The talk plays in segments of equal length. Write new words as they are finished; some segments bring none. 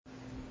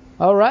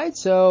All right,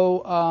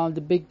 so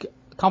the big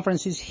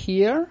conference is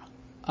here,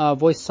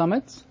 Voice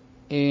Summit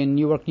in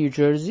Newark, New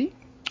Jersey.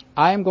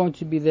 I am going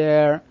to be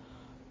there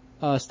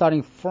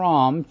starting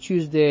from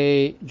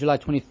Tuesday, July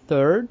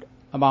 23rd,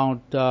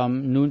 about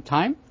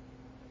noontime.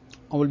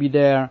 I will be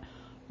there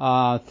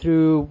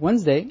through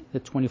Wednesday, the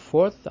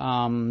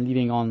 24th,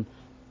 leaving on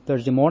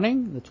Thursday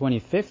morning, the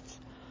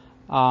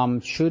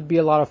 25th. Should be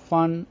a lot of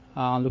fun.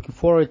 Looking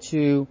forward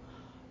to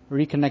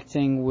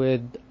reconnecting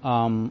with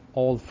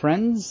old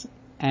friends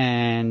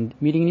and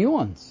meeting new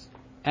ones.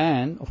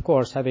 And, of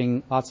course,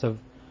 having lots of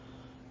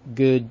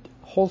good,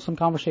 wholesome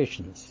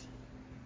conversations.